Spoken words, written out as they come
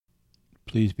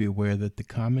Please be aware that the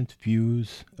comments,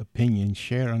 views, opinions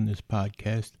shared on this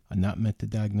podcast are not meant to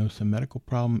diagnose a medical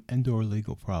problem and/or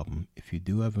legal problem. If you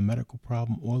do have a medical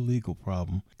problem or legal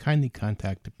problem, kindly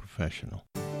contact a professional.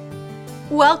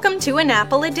 Welcome to An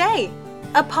Apple a Day,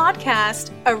 a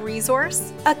podcast, a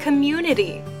resource, a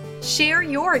community. Share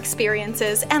your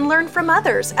experiences and learn from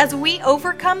others as we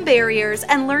overcome barriers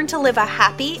and learn to live a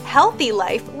happy, healthy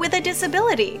life with a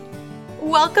disability.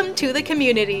 Welcome to the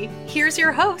community. Here's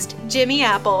your host, Jimmy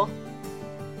Apple.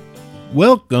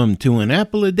 Welcome to An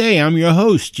Apple a Day. I'm your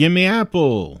host, Jimmy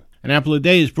Apple. An Apple a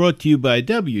Day is brought to you by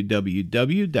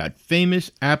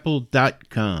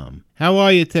www.famousapple.com. How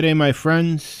are you today, my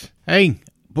friends? Hey,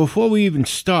 before we even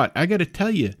start, I got to tell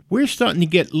you, we're starting to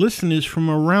get listeners from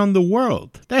around the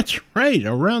world. That's right,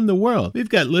 around the world. We've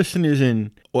got listeners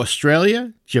in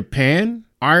Australia, Japan,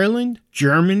 Ireland,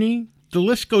 Germany. The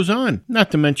list goes on,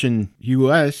 not to mention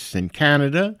U.S. and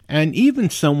Canada, and even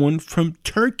someone from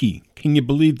Turkey. Can you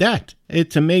believe that?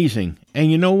 It's amazing. And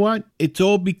you know what? It's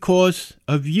all because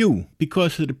of you,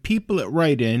 because of the people that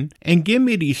write in and give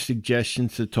me these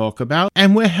suggestions to talk about,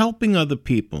 and we're helping other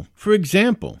people. For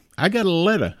example, I got a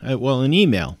letter, an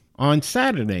email, on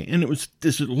Saturday, and it was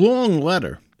this long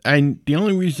letter. And the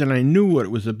only reason I knew what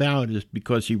it was about is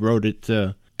because he wrote it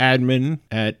to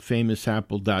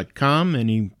admin@famousapple.com, and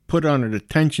he put on it,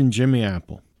 "Attention Jimmy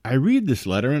Apple." I read this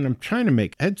letter and I'm trying to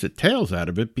make heads or tails out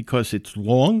of it because it's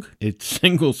long, it's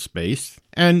single-spaced,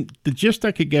 and the gist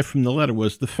I could get from the letter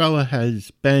was the fella had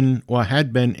been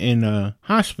in a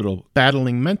hospital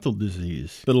battling mental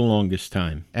disease for the longest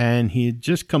time. And he had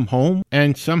just come home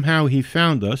and somehow he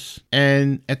found us.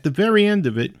 And at the very end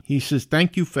of it, he says,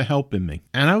 "Thank you for helping me."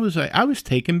 And I was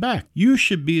taken back. You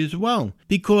should be as well,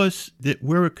 because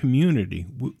we're a community.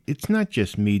 It's not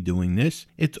just me doing this.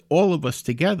 It's all of us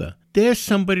together. There's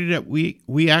somebody that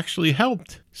we actually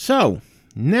helped. So,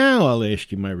 now I'll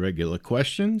ask you my regular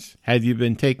questions. Have you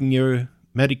been taking your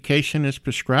medication as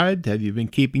prescribed? Have you been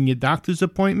keeping your doctor's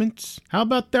appointments? How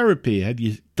about therapy? Have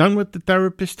you done what the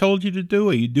therapist told you to do?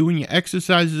 Are you doing your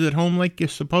exercises at home like you're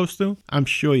supposed to? I'm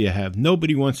sure you have.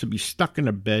 Nobody wants to be stuck in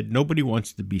a bed. Nobody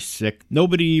wants to be sick.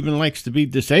 Nobody even likes to be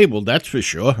disabled, that's for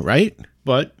sure, right?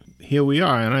 But here we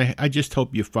are, and I just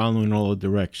hope you're following all the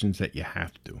directions that you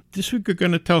have to. This week we're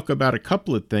going to talk about a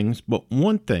couple of things, but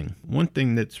one thing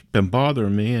that's been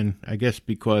bothering me, and I guess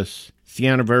because it's the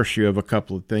anniversary of a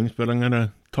couple of things, but I'm going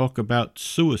to talk about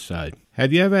suicide.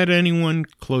 Have you ever had anyone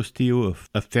close to you,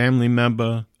 a family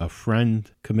member, a friend,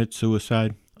 commit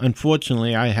suicide?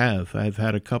 Unfortunately, I have. I've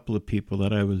had a couple of people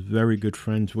that I was very good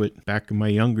friends with back in my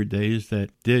younger days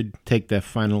that did take that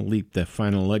final leap, that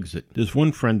final exit. There's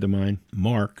one friend of mine,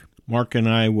 Mark. Mark and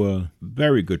I were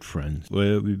very good friends.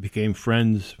 We became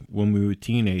friends when we were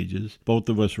teenagers. Both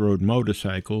of us rode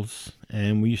motorcycles,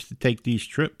 and we used to take these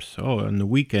trips. On the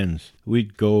weekends,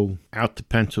 we'd go out to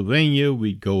Pennsylvania,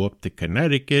 we'd go up to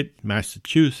Connecticut,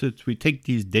 Massachusetts. We'd take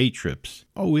these day trips.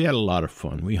 We had a lot of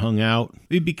fun. We hung out.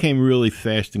 We became really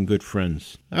fast and good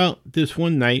friends. Well, this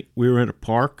one night, we were at a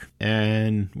park,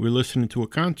 and we were listening to a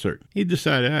concert. He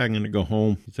decided, I'm going to go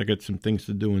home because I got some things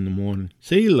to do in the morning.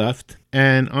 So he left,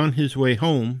 and on his way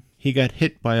home, he got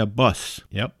hit by a bus.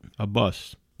 Yep, a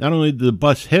bus. Not only did the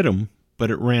bus hit him, but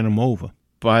it ran him over.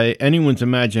 By anyone's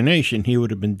imagination, he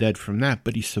would have been dead from that,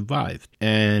 but he survived.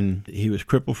 And he was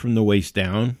crippled from the waist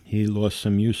down. He lost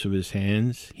some use of his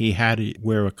hands. He had to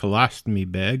wear a colostomy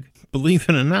bag. Believe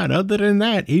it or not, other than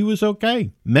that, he was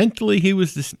okay. Mentally, he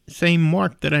was the same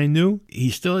Mark that I knew. He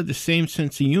still had the same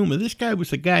sense of humor. This guy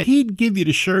was a guy, he'd give you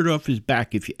the shirt off his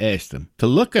back if you asked him. To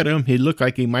look at him, he'd look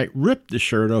like he might rip the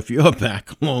shirt off your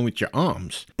back along with your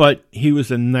arms. But he was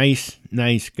a nice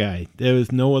guy. There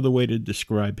was no other way to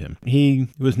describe him. He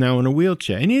was now in a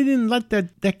wheelchair, and he didn't let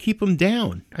that keep him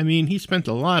down. I mean, he spent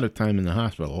a lot of time in the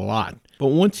hospital, a lot. But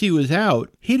once he was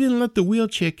out, he didn't let the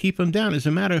wheelchair keep him down. As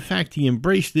a matter of fact, he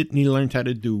embraced it and he learned how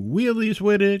to do wheelies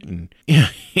with it. And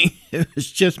it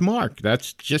was just Mark.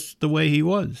 That's just the way he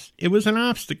was. It was an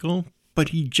obstacle, but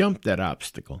he jumped that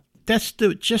obstacle. That's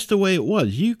just the way it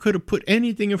was. You could have put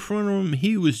anything in front of him.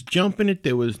 He was jumping it.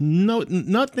 There was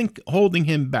nothing holding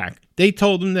him back. They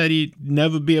told him that he'd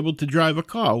never be able to drive a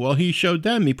car. Well, he showed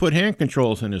them. He put hand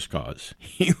controls in his cars.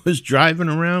 He was driving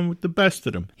around with the best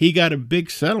of them. He got a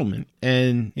big settlement.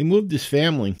 and he moved his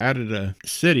family out of the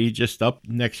city, just up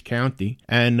next county,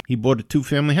 and he bought a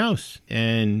 2-family house.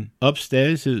 And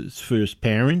upstairs is for his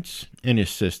parents and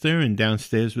his sister, and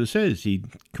downstairs was his. He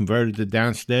converted the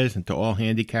downstairs into all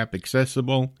handicap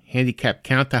accessible, handicap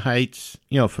counter heights,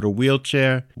 for the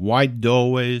wheelchair, wide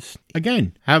doorways.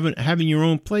 Again, having your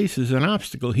own place is an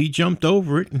obstacle. He jumped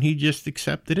over it, and he just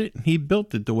accepted it, and he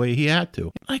built it the way he had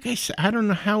to. Like I said, I don't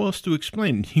know how else to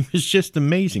explain it. He was just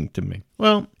amazing to me.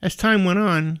 Well, as time went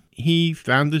on, he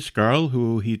found this girl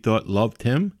who he thought loved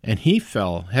him, and he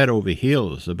fell head over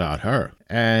heels about her.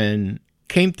 And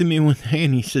came to me one day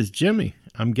and he says, "Jimmy,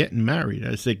 I'm getting married."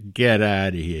 I said, "Get out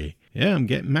of here." "Yeah, I'm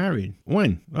getting married."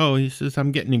 "When?" "Oh," he says,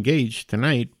 "I'm getting engaged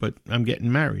tonight, but I'm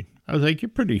getting married." I was like, You're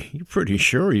pretty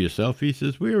sure of yourself." He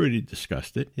says, "We already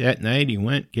discussed it." That night he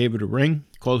went, gave it a ring,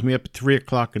 calls me up at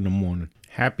 3:00 in the morning.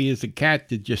 Happy as a cat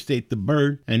that just ate the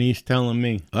bird, and he's telling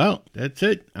me, "Well, that's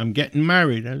it. I'm getting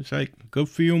married." I was like, "Good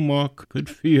for you, Mark. Good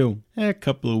for you." A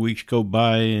couple of weeks go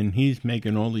by, and he's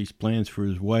making all these plans for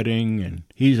his wedding, and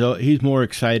he's more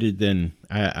excited than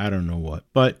I don't know what.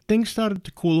 But things started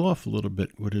to cool off a little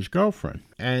bit with his girlfriend.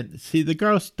 And see, the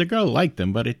girl liked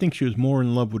him, but I think she was more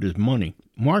in love with his money.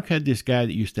 Mark had this guy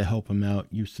that used to help him out,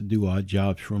 used to do odd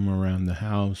jobs for him around the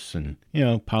house, and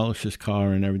polish his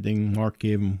car and everything. Mark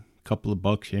gave him couple of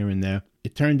bucks here and there.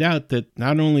 It turned out that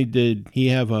not only did he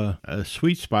have a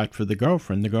sweet spot for the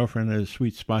girlfriend had a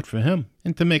sweet spot for him.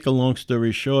 And to make a long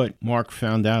story short, Mark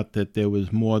found out that there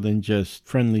was more than just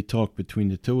friendly talk between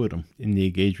the two of them, and the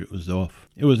engagement was off.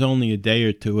 It was only a day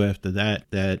or two after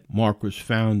that Mark was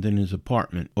found in his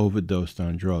apartment, overdosed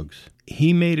on drugs.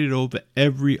 He made it over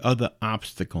every other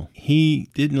obstacle. He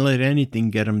didn't let anything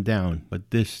get him down,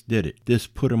 but this did it. This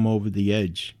put him over the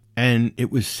edge. And it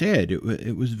was sad.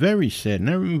 It was very sad. And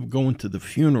I remember going to the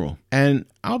funeral. And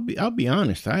I'll be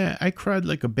honest. I cried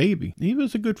like a baby. He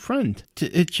was a good friend.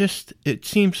 It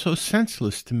seemed so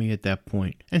senseless to me at that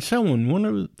point. And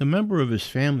the member of his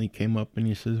family came up and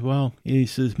he says,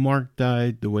 "Mark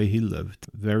died the way he lived,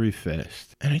 very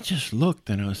fast." And I just looked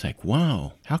and I was like,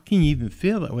 wow, how can you even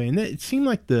feel that way? And it seemed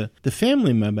like the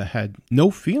family member had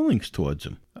no feelings towards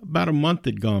him. About a month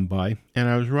had gone by, and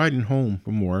I was riding home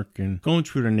from work and going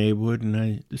through the neighborhood,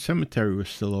 and the cemetery was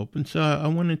still open, so I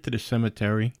went into the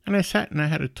cemetery, and I sat and I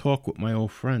had a talk with my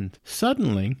old friend.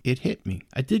 Suddenly, it hit me.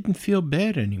 I didn't feel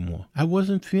bad anymore. I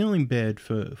wasn't feeling bad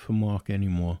for Mark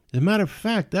anymore. As a matter of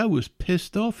fact, I was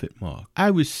pissed off at Mark.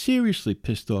 I was seriously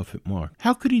pissed off at Mark.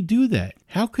 How could he do that?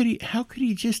 How could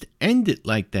he just end it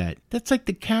like that? That's like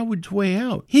the coward's way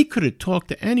out. He could have talked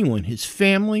to anyone, his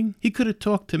family. He could have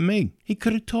talked to me. He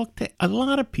could have talked to a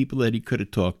lot of people that he could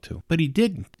have talked to, but he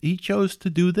didn't. He chose to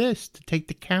do this, to take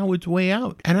the coward's way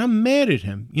out. And I'm mad at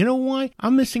him. You know why?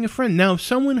 I'm missing a friend. Now, if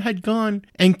someone had gone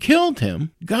and killed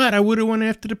him, God, I would have went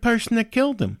after the person that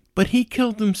killed him. But he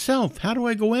killed himself. How do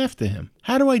I go after him?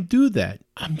 How do I do that?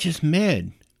 I'm just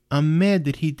mad. I'm mad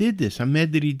that he did this. I'm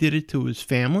mad that he did it to his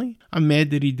family. I'm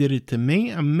mad that he did it to me.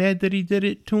 I'm mad that he did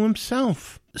it to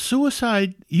himself.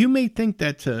 Suicide, you may think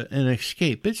that's an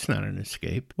escape. It's not an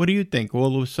escape. What do you think?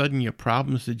 All of a sudden your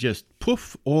problems are just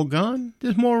poof, all gone?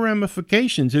 There's more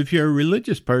ramifications if you're a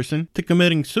religious person to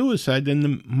committing suicide than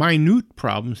the minute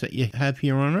problems that you have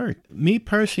here on earth. Me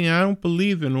personally, I don't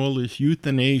believe in all this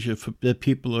euthanasia for the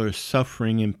people who are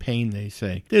suffering in pain, they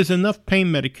say. There's enough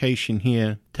pain medication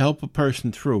here to help a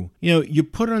person through. You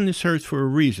put on this earth for a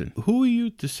reason. Who are you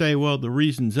to say, well, the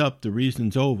reason's up, the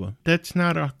reason's over? That's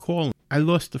not our calling. I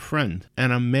lost a friend,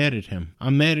 and I'm mad at him.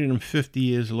 I'm mad at him 50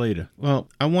 years later. Well,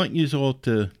 I want you all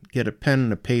to get a pen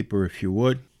and a paper, if you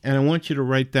would, and I want you to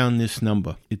write down this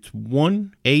number. It's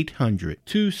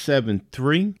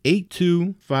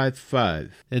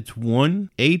 1-800-273-8255. That's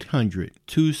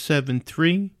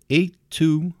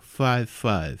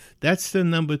 1-800-273-8255. That's the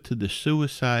number to the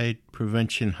Suicide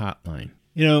Prevention Hotline.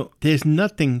 There's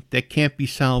nothing that can't be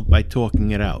solved by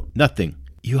talking it out. Nothing.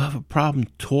 You have a problem,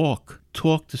 talk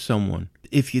to someone.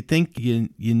 If you think you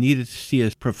needed to see a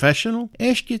professional,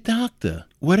 ask your doctor.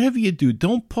 Whatever you do,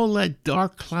 don't pull that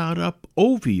dark cloud up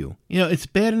over you. It's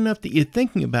bad enough that you're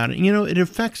thinking about it. It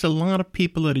affects a lot of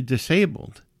people that are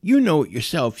disabled. You know it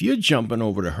yourself. You're jumping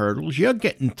over the hurdles. You're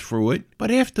getting through it. But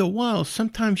after a while,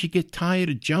 sometimes you get tired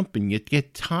of jumping. You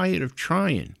get tired of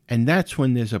trying. And that's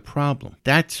when there's a problem.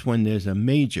 That's when there's a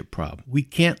major problem. We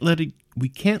can't let it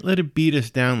beat us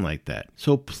down like that.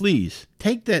 So please,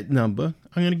 take that number.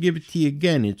 I'm going to give it to you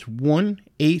again. It's 1-800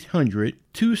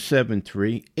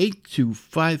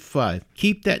 1-800-273-8255.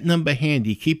 Keep that number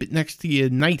handy. Keep it next to your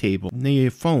night table, near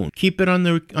your phone. Keep it on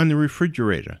the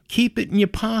refrigerator. Keep it in your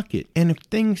pocket. And if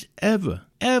things ever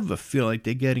feel like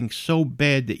they're getting so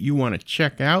bad that you want to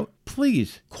check out,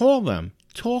 please call them.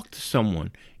 Talk to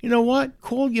someone. You know what?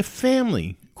 Call your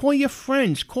family. Call your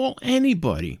friends. Call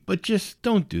anybody. But just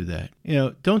don't do that.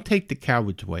 Don't take the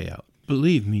coward's way out.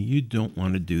 Believe me, you don't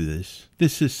want to do this.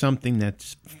 This is something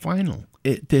that's final.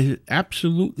 They're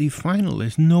absolutely final.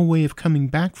 There's no way of coming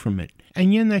back from it.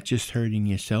 And you're not just hurting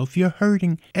yourself. You're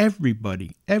hurting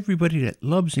everybody. Everybody that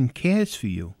loves and cares for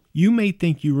you. You may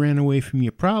think you ran away from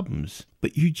your problems,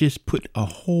 but you just put a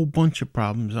whole bunch of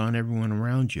problems on everyone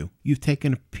around you. You've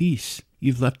taken a piece.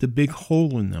 You've left a big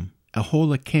hole in them. A hole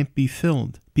that can't be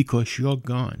filled because you're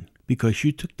gone. Because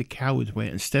you took the coward's way.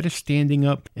 Instead of standing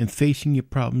up and facing your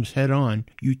problems head on,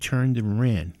 you turned and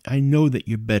ran. I know that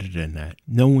you're better than that.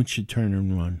 No one should turn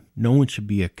and run. No one should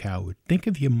be a coward. Think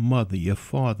of your mother, your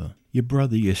father, your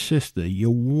brother, your sister,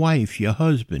 your wife, your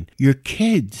husband, your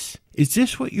kids. Is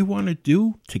this what you want to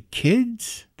do to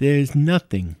kids? There's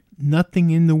nothing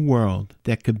in the world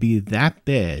that could be that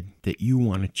bad that you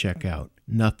want to check out.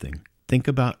 Nothing. Think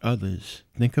about others.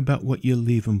 Think about what you're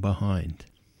leaving behind.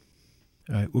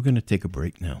 All right, we're going to take a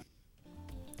break now.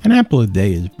 An Apple a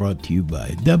Day is brought to you by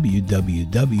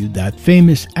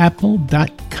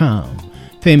www.famousapple.com.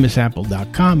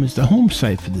 Famousapple.com is the home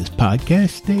site for this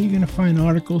podcast. There you're going to find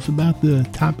articles about the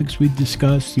topics we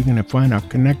discussed. You're going to find our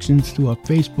connections to our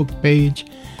Facebook page.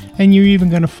 And you're even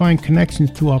going to find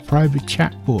connections to our private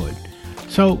chat board.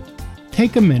 So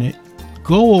take a minute.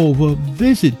 Go over,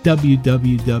 visit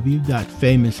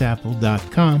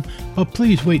www.famousapple.com, but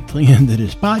please wait till the end of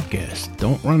this podcast.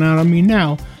 Don't run out on me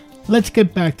now. Let's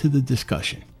get back to the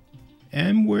discussion.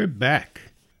 And we're back.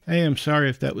 Hey, I'm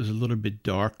sorry if that was a little bit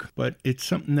dark, but it's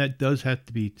something that does have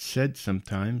to be said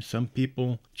sometimes. Some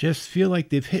people just feel like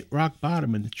they've hit rock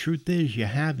bottom, and the truth is you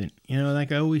haven't.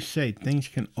 Like I always say, things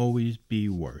can always be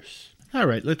worse. All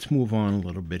right, let's move on a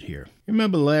little bit here.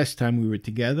 Remember last time we were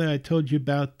together, I told you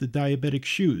about the diabetic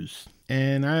shoes.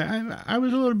 And I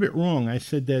was a little bit wrong. I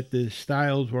said that the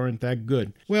styles weren't that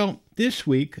good. Well, this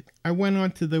week, I went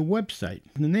onto the website.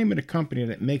 The name of the company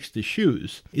that makes the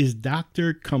shoes is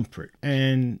Dr. Comfort.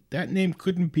 And that name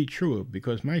couldn't be truer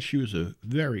because my shoes are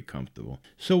very comfortable.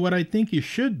 So what I think you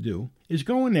should do is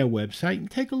go on their website and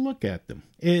take a look at them.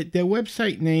 Their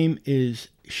website name is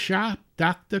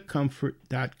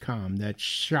shopdrcomfort.com. That's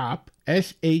shop,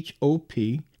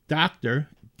 S-H-O-P, Dr.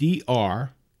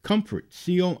 D-R, Comfort,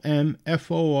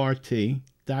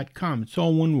 COMFORT.com. It's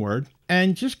all one word.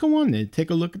 And just go on there, take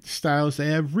a look at the styles they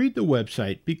have, read the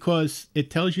website because it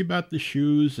tells you about the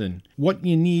shoes and what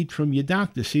you need from your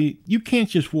doctor. See, you can't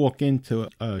just walk into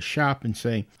a shop and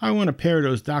say, I want a pair of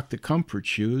those Dr. Comfort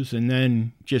shoes, and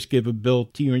then just give a bill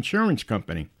to your insurance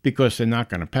company because they're not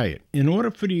going to pay it. In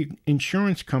order for the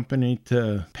insurance company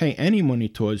to pay any money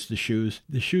towards the shoes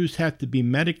have to be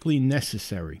medically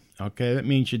necessary. Okay, that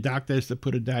means your doctor has to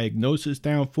put a diagnosis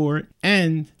down for it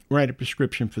and write a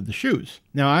prescription for the shoes.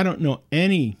 Now, I don't know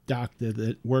any doctor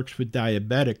that works with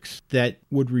diabetics that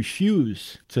would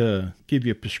refuse to give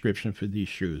you a prescription for these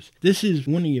shoes. This is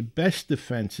one of your best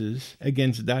defenses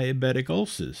against diabetic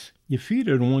ulcers. Your feet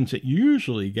are the ones that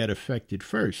usually get affected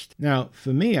first. Now,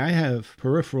 for me, I have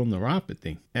peripheral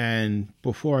neuropathy. And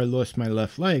before I lost my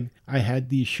left leg, I had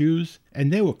these shoes,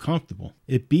 and they were comfortable.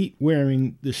 It beat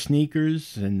wearing the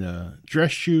sneakers and the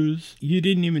dress shoes. You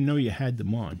didn't even know you had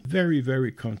them on. Very,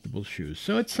 very comfortable shoes.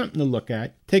 So it's something to look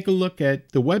at. Take a look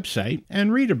at the website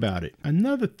and read about it.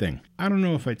 Another thing, I don't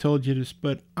know if I told you this,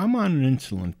 but I'm on an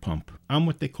insulin pump. I'm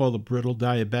what they call a brittle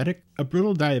diabetic. A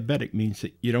brittle diabetic means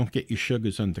that you don't get your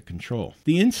sugars under control.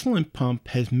 The insulin pump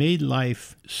has made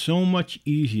life so much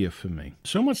easier for me.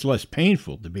 So much less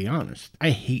painful, to be honest. I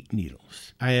hate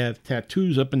needles. I have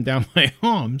tattoos up and down my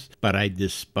arms, but I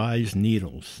despise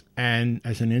needles. And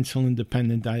as an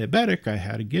insulin-dependent diabetic, I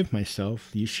had to give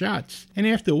myself these shots. And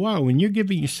after a while, when you're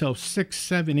giving yourself 6,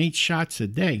 7, 8 shots a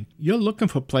day, you're looking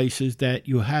for places that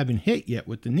you haven't hit yet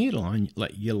with the needle on,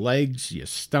 like your legs, your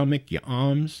stomach, your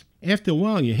arms. After a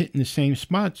while, you're hitting the same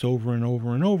spots over and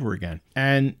over and over again.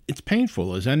 And it's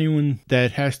painful. As anyone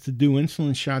that has to do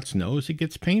insulin shots knows, it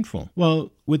gets painful.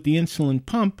 Well, with the insulin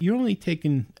pump, you're only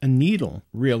taking a needle,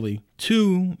 really,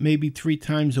 2, maybe 3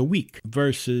 times a week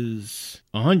versus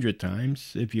 100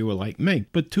 times if you were like me.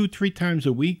 But 2, 3 times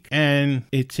a week, and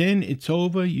it's in, it's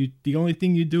over. The only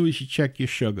thing you do is you check your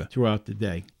sugar throughout the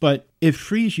day. But it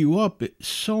frees you up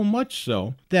so much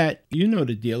so that you know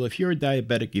the deal. If you're a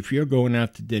diabetic, if you're going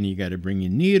out to dinner, you got to bring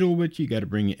your needle with you. You got to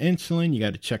bring your insulin. You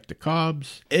got to check the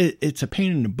carbs. It's a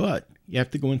pain in the butt. You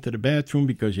have to go into the bathroom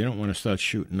because you don't want to start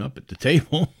shooting up at the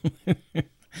table.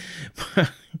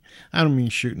 I don't mean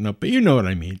shooting up, but you know what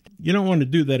I mean. You don't want to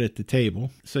do that at the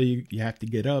table. So you have to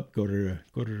get up, go to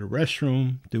the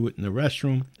restroom, do it in the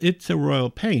restroom. It's a royal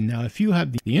pain. Now, if you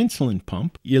have the insulin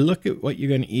pump, you look at what you're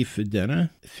going to eat for dinner,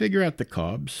 figure out the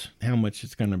carbs, how much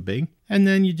it's going to be, and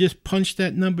then you just punch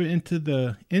that number into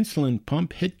the insulin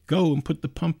pump, hit go, and put the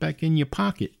pump back in your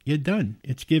pocket. You're done.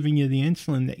 It's giving you the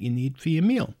insulin that you need for your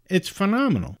meal. It's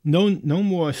phenomenal. No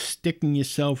more sticking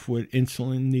yourself with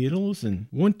insulin needles and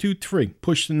 1, 2, 3.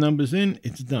 Push the numbers in,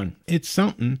 it's done. It's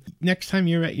something. Next time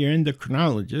you're at your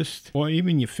endocrinologist or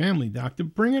even your family doctor,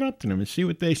 bring it up to them and see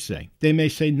what they say. They may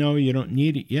say, no, you don't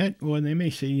need it yet, or they may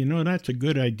say, that's a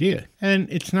good idea. And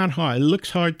it's not hard. It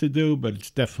looks hard to do, but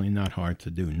it's definitely not hard to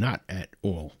do. Not at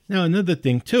all. Now, another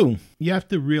thing, too, you have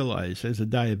to realize as a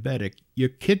diabetic, your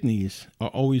kidneys are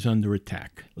always under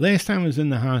attack. Last time I was in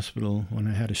the hospital when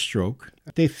I had a stroke,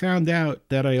 they found out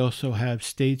that I also have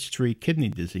stage 3 kidney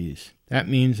disease. That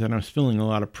means that I'm spilling a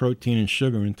lot of protein and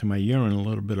sugar into my urine, a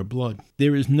little bit of blood.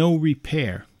 There is no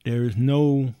repair. There is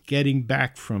no getting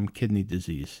back from kidney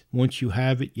disease. Once you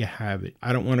have it, you have it.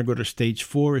 I don't want to go to stage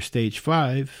 4 or stage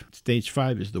 5. Stage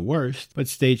 5 is the worst, but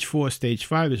stage 4, stage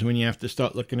 5 is when you have to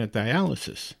start looking at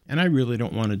dialysis. And I really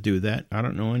don't want to do that. I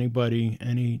don't know anybody,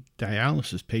 any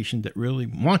dialysis patient that really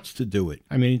wants to do it.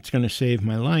 I mean, it's going to save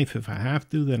my life. If I have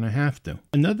to, then I have to.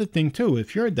 Another thing too,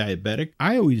 if you're a diabetic,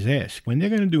 I always ask, when they're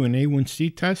going to do an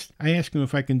A1C test, I ask them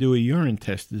if I can do a urine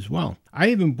test as well. I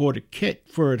even bought a kit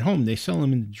for at home. They sell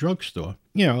them in the drugstore.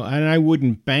 And I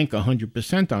wouldn't bank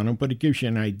 100% on them, but it gives you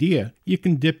an idea. You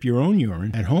can dip your own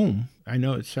urine at home. I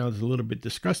know it sounds a little bit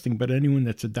disgusting, but anyone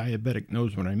that's a diabetic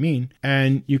knows what I mean.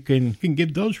 And you can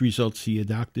give those results to your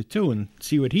doctor too and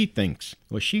see what he thinks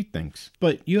or she thinks.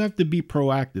 But you have to be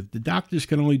proactive. The doctors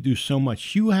can only do so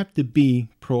much. You have to be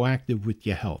proactive with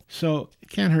your health. So it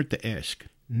can't hurt to ask.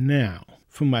 Now,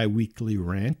 for my weekly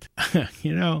rant,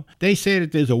 they say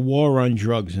that there's a war on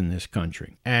drugs in this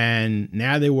country. And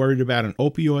now they're worried about an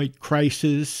opioid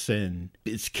crisis and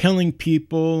it's killing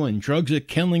people and drugs are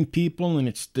killing people and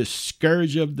it's the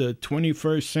scourge of the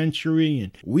 21st century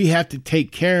and we have to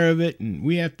take care of it and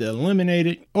we have to eliminate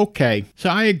it. Okay, so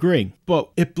I agree. But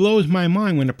it blows my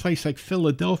mind when a place like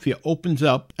Philadelphia opens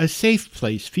up a safe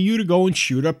place for you to go and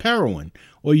shoot up heroin,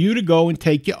 or you to go and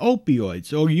take your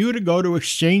opioids, or you to go to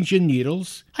exchange your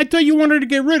needles. I thought you wanted to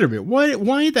get rid of it.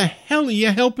 Why the hell are you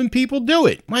helping people do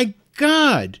it? My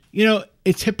God.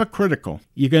 It's hypocritical.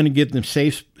 You're going to give them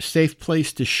safe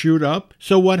place to shoot up.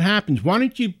 So what happens? Why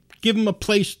don't you give them a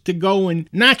place to go and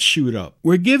not shoot up?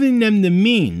 We're giving them the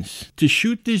means to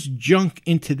shoot this junk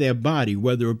into their body,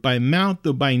 whether by mouth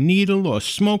or by needle or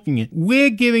smoking it. We're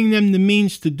giving them the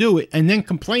means to do it and then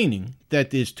complaining that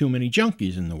there's too many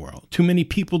junkies in the world, too many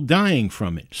people dying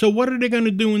from it. So what are they going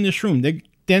to do in this room?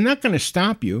 They're not going to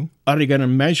stop you. Are they going to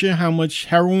measure how much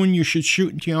heroin you should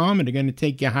shoot into your arm? Are they going to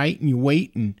take your height and your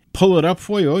weight and pull it up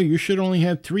for you? Oh, you should only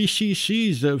have 3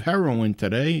 cc's of heroin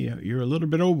today. You're a little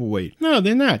bit overweight. No,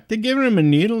 they're not. They're giving them a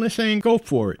needle. They're saying, go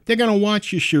for it. They're going to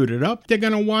watch you shoot it up. They're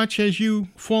going to watch as you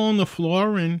fall on the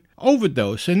floor and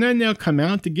overdose. And then they'll come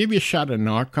out to give you a shot of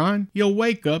Narcan. You'll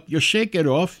wake up. You'll shake it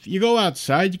off. You go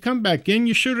outside. You come back in.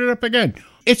 You shoot it up again.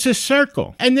 It's a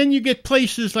circle. And then you get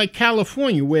places like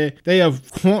California where they have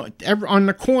on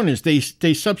the corners, they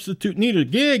substitute needles.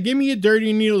 Yeah, give me your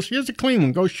dirty needles. Here's a clean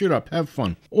one. Go shoot up. Have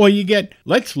fun. Or you get,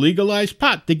 let's legalize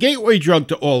pot, the gateway drug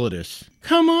to all of this.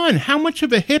 Come on. How much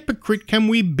of a hypocrite can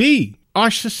we be? Our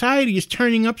society is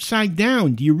turning upside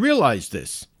down. Do you realize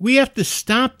this? We have to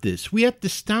stop this. We have to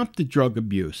stop the drug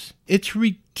abuse. It's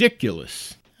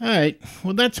ridiculous. All right,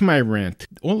 well, that's my rant.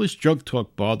 All this drug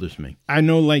talk bothers me. I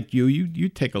know, like you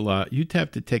take a lot. You'd have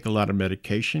to take a lot of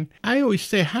medication. I always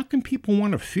say, how can people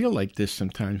want to feel like this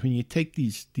sometimes when you take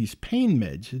these pain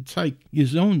meds? It's like you're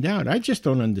zoned out. I just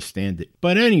don't understand it.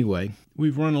 But anyway,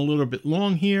 we've run a little bit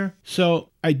long here, so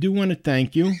I do want to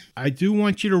thank you. I do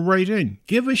want you to write in.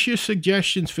 Give us your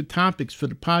suggestions for topics for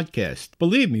the podcast.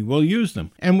 Believe me, we'll use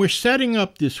them. And we're setting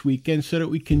up this weekend so that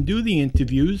we can do the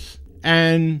interviews.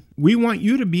 And we want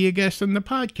you to be a guest on the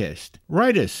podcast.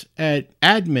 Write us at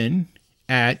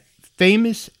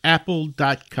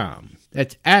admin@famousapple.com.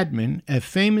 That's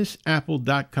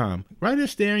admin@famousapple.com. Write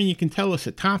us there and you can tell us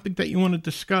a topic that you want to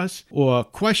discuss or a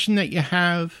question that you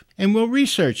have, and we'll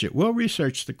research it. We'll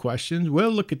research the questions, we'll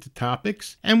look at the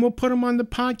topics, and we'll put them on the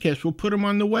podcast. We'll put them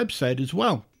on the website as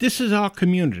well. This is our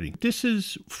community. This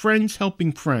is friends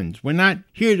helping friends. We're not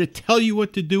here to tell you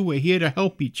what to do. We're here to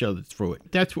help each other through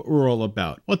it. That's what we're all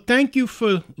about. Well, thank you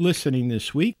for listening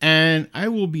this week, and I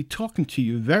will be talking to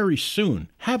you very soon.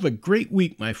 Have a great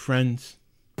week, my friends.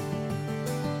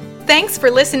 Thanks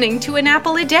for listening to An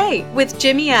Apple a Day with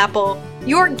Jimmy Apple,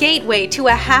 your gateway to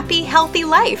a happy, healthy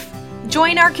life.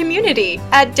 Join our community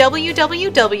at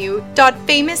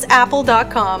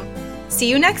www.famousapple.com. See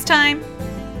you next time.